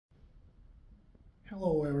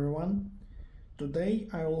Hello everyone. Today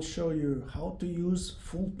I will show you how to use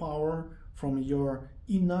full power from your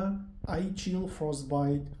INNO iCHILL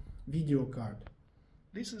FROSTBITE video card.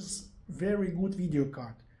 This is very good video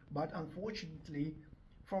card, but unfortunately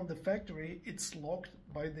from the factory it's locked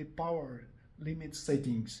by the power limit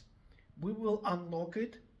settings. We will unlock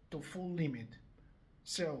it to full limit.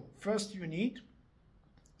 So first you need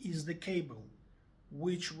is the cable,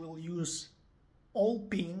 which will use all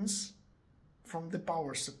pins from the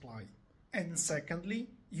power supply. And secondly,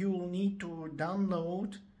 you will need to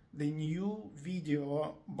download the new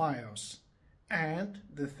video BIOS. And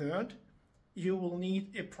the third, you will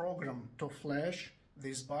need a program to flash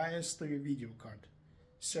this BIOS to your video card.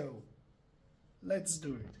 So let's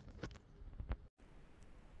do it.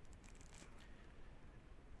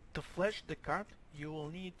 To flash the card, you will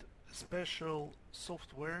need a special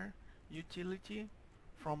software utility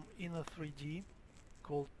from INNO3D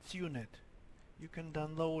called TuneIT. You can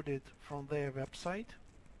download it from their website.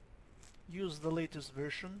 Use the latest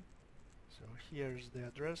version. So here's the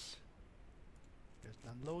address. Just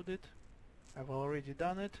download it. I've already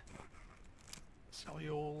done it. So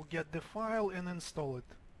you'll get the file and install it.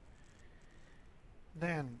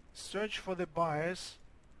 Then search for the BIOS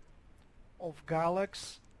of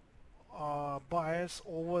Galax BIOS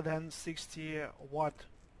over than 60 watt.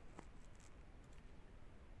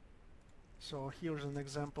 So here's an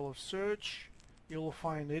example of search. You'll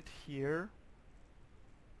find it here.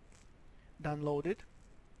 Download it.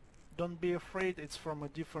 Don't be afraid, it's from a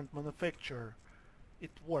different manufacturer.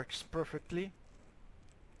 It works perfectly.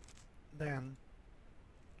 Then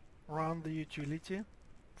run the utility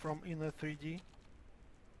from INNO3D.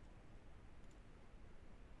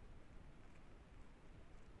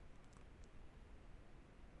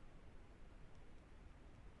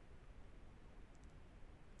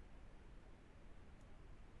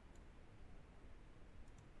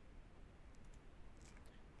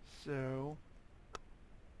 So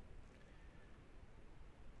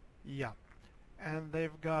yeah, and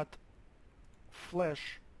they've got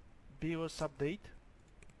flash BIOS update.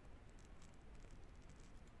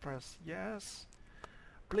 Press yes.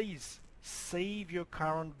 Please save your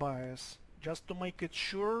current BIOS just to make it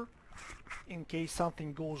sure in case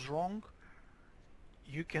something goes wrong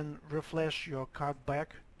you can reflash your card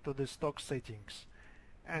back to the stock settings.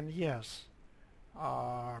 And yes,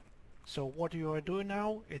 so what you are doing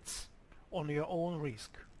now, it's on your own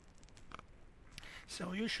risk.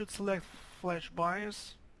 So you should select flash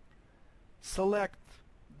BIOS, select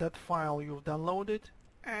that file you've downloaded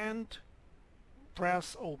and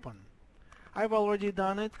press open. I've already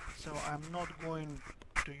done it, so I'm not going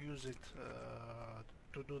to use it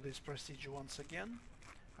to do this procedure once again.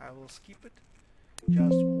 I will skip it.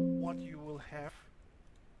 Just what you will have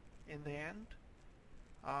in the end.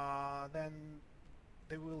 Then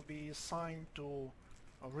they will be assigned to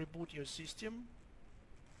reboot your system.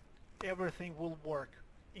 Everything will work,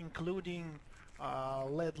 including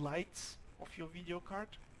LED lights of your video card.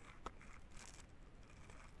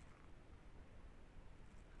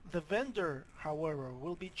 The vendor, however,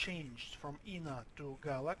 will be changed from INNO to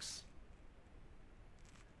Galax.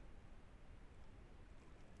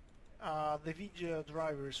 The video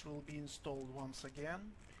drivers will be installed once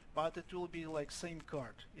again, but it will be like same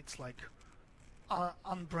card. It's like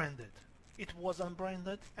unbranded. It was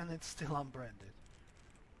unbranded and it's still unbranded.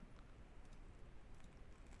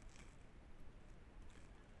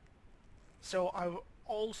 So I've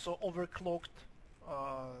also overclocked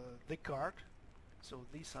the card. So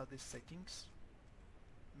these are the settings: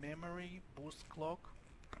 memory, boost clock.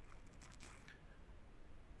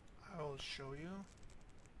 I will show you.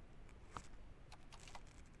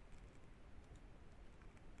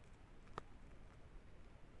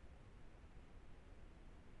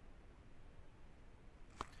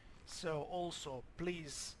 So also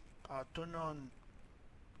please turn on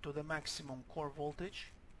to the maximum core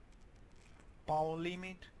voltage, power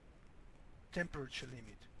limit, temperature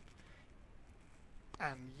limit.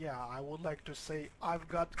 And yeah, I would like to say I've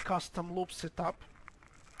got custom loop set up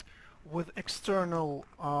with external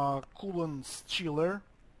Koolance chiller,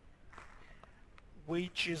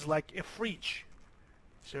 which is like a fridge.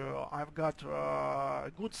 So I've got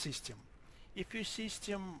a good system. If your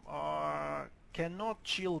system cannot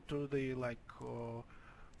chill to the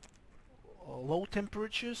low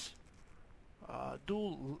temperatures,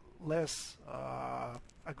 do less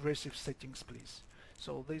aggressive settings, please.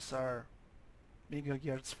 So these are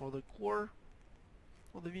megahertz for the core,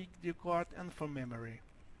 for the video card, and for memory.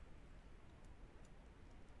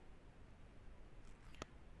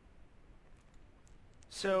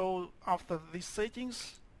 So after these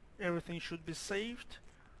settings, everything should be saved.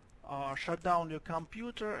 shut down your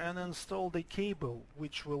computer and install the cable,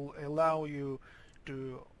 which will allow you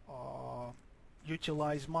to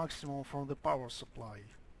utilize maximum from the power supply.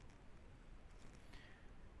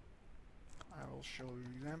 I will show you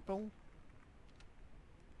an example.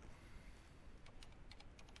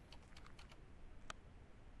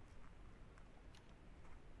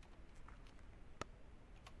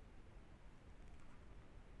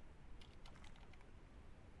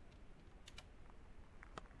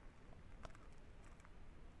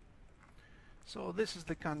 So this is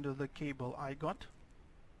the kind of the cable I got.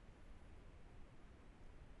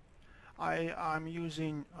 I'm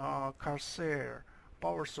using Corsair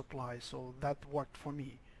power supply, so that worked for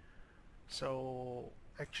me. So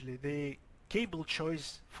actually the cable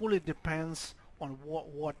choice fully depends on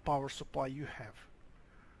what power supply you have.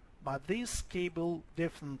 But this cable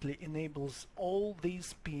definitely enables all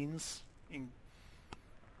these pins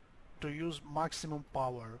to use maximum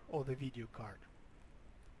power of the video card.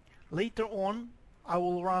 Later on, I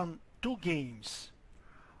will run two games,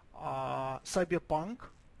 Cyberpunk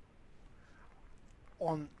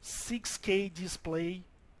on 6K display,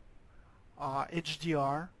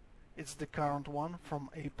 HDR. It's the current one from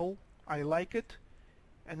Apple. I like it,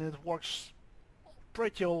 and it works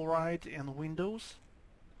pretty alright in Windows.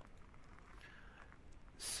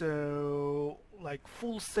 So, like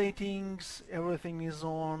full settings, everything is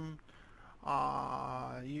on.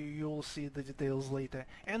 You'll see the details later.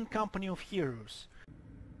 And Company of Heroes.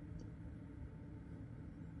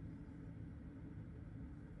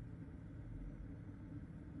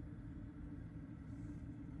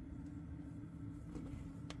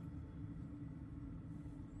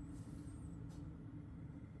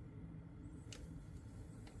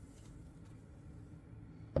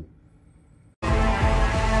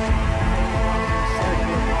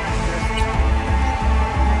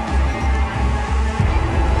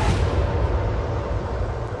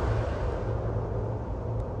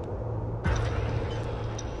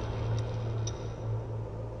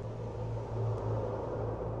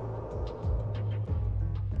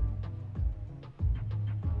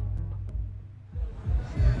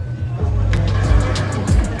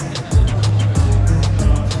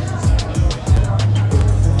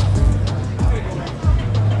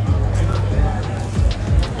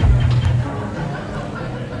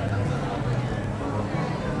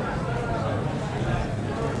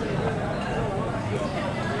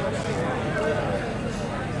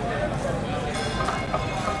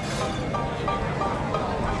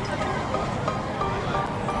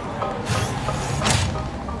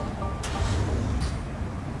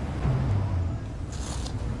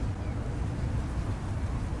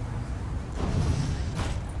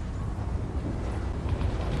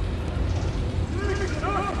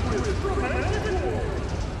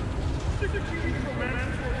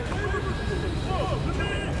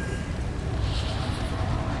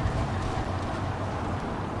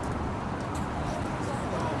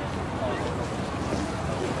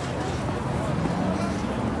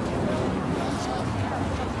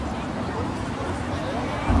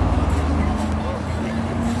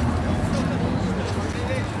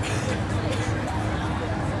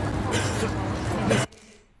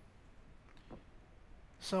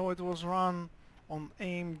 So it was run on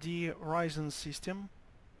AMD Ryzen system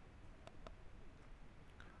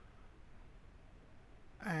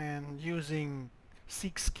and using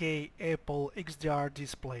 6K Apple XDR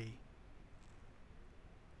display.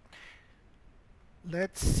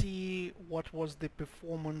 Let's see what was the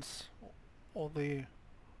performance of the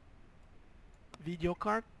video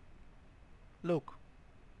card. Look,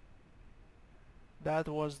 that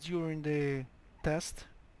was during the test,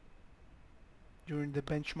 during the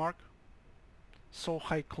benchmark. So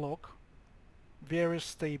high clock, very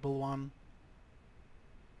stable one.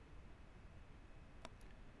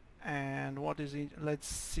 And what is it? Let's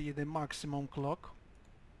see the maximum clock.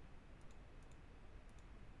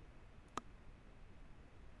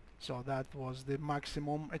 So that was the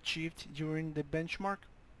maximum achieved during the benchmark.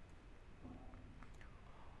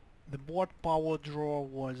 The board power draw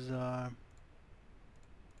was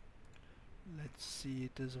let's see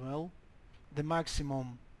it as well. The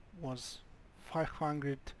maximum was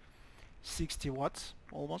 560 watts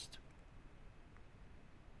almost.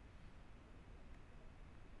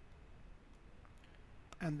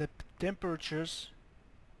 And the temperatures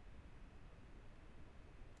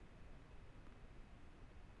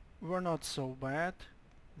were not so bad.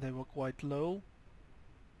 They were quite low,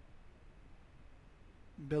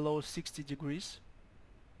 below 60 degrees.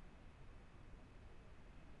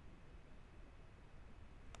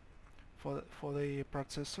 For the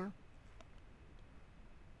processor.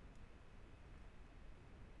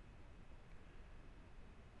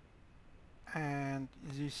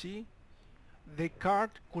 PC, the card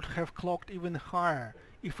could have clocked even higher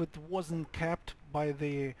if it wasn't capped by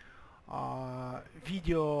the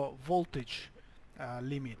video voltage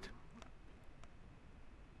limit.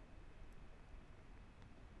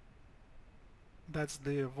 That's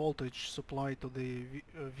the voltage supply to the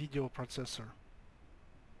video processor.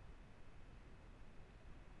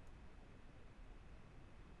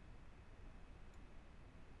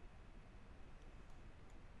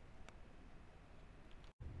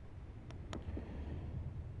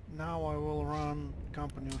 Now I will run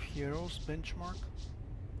Company of Heroes benchmark.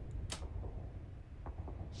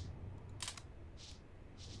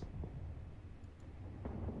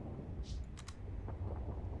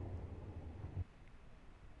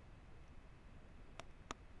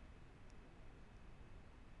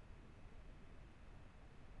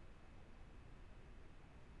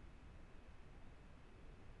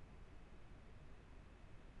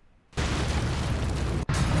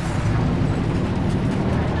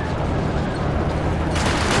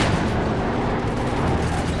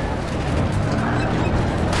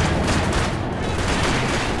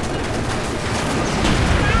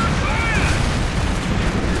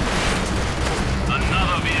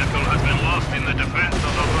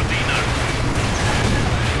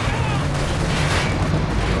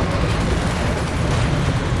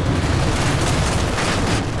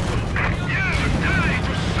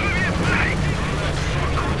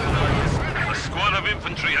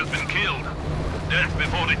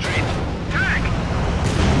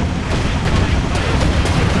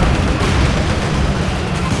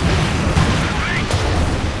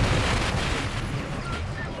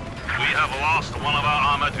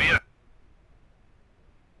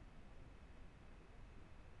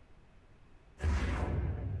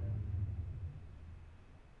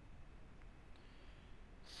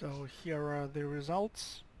 So here are the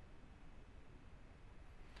results.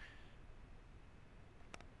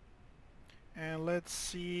 And let's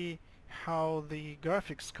see how the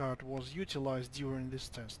graphics card was utilized during this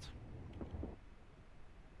test.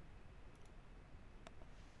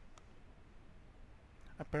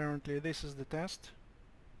 Apparently this is the test.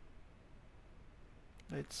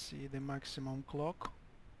 Let's see the maximum clock.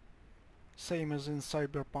 Same as in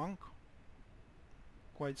Cyberpunk.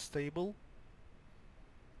 Quite stable.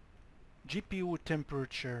 GPU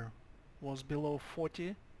temperature was below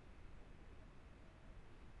 40.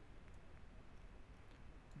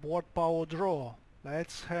 Board power draw.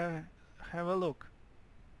 Let's have a look.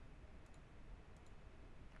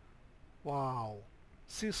 Wow,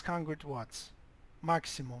 600 watts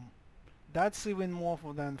maximum. That's even more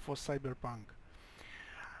than for Cyberpunk.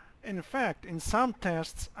 In fact, in some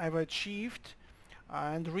tests I've achieved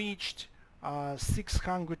and reached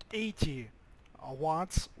 680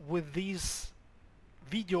 watts with this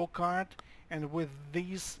video card and with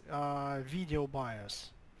this video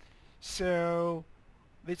BIOS. So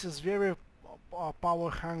this is very power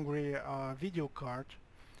hungry video card,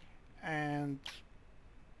 and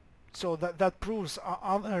so that proves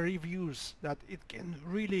other reviews that it can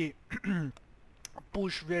really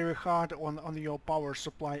push very hard on your power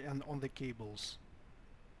supply and on the cables.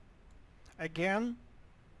 Again,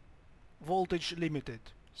 voltage limited,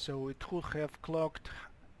 so it could have clocked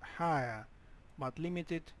higher, but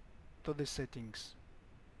limited to the settings.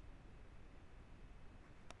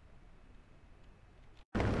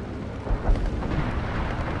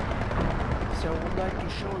 So I would like to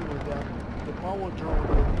show you that the power draw of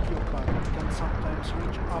the video card can sometimes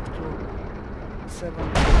reach up to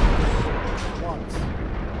 7 watts,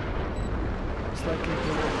 slightly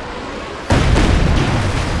below.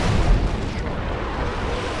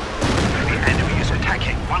 The enemy is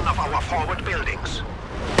attacking one of our forward buildings.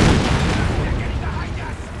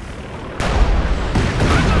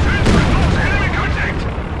 Enemy contact!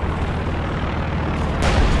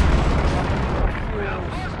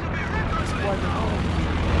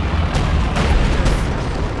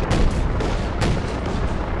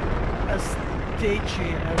 As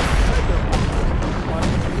stagey as Cyberpunk, but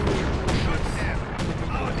really pushes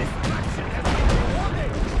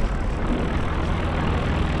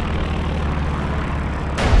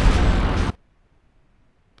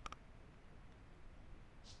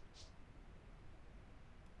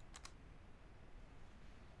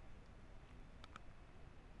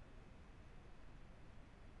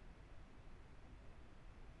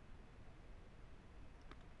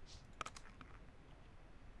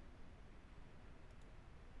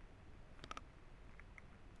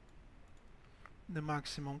the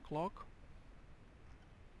maximum clock.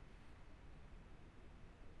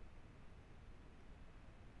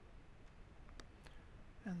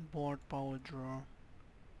 And board power draw.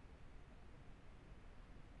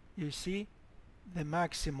 You see, the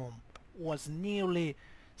maximum was nearly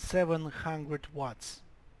 700 watts.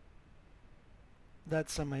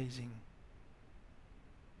 That's amazing.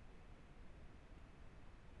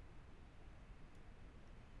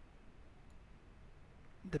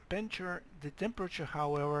 The temperature,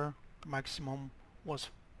 however, maximum was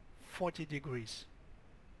 40 degrees.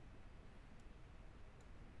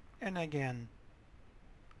 And again,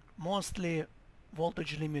 mostly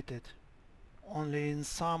voltage limited, only in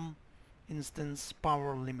some instance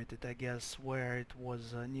power limited, I guess, where it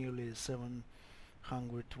was nearly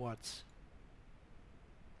 700 watts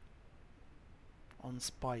on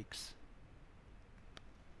spikes.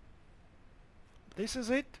 This is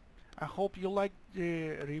it. I hope you liked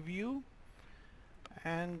the review,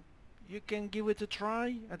 and you can give it a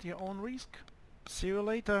try at your own risk. See you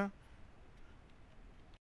later.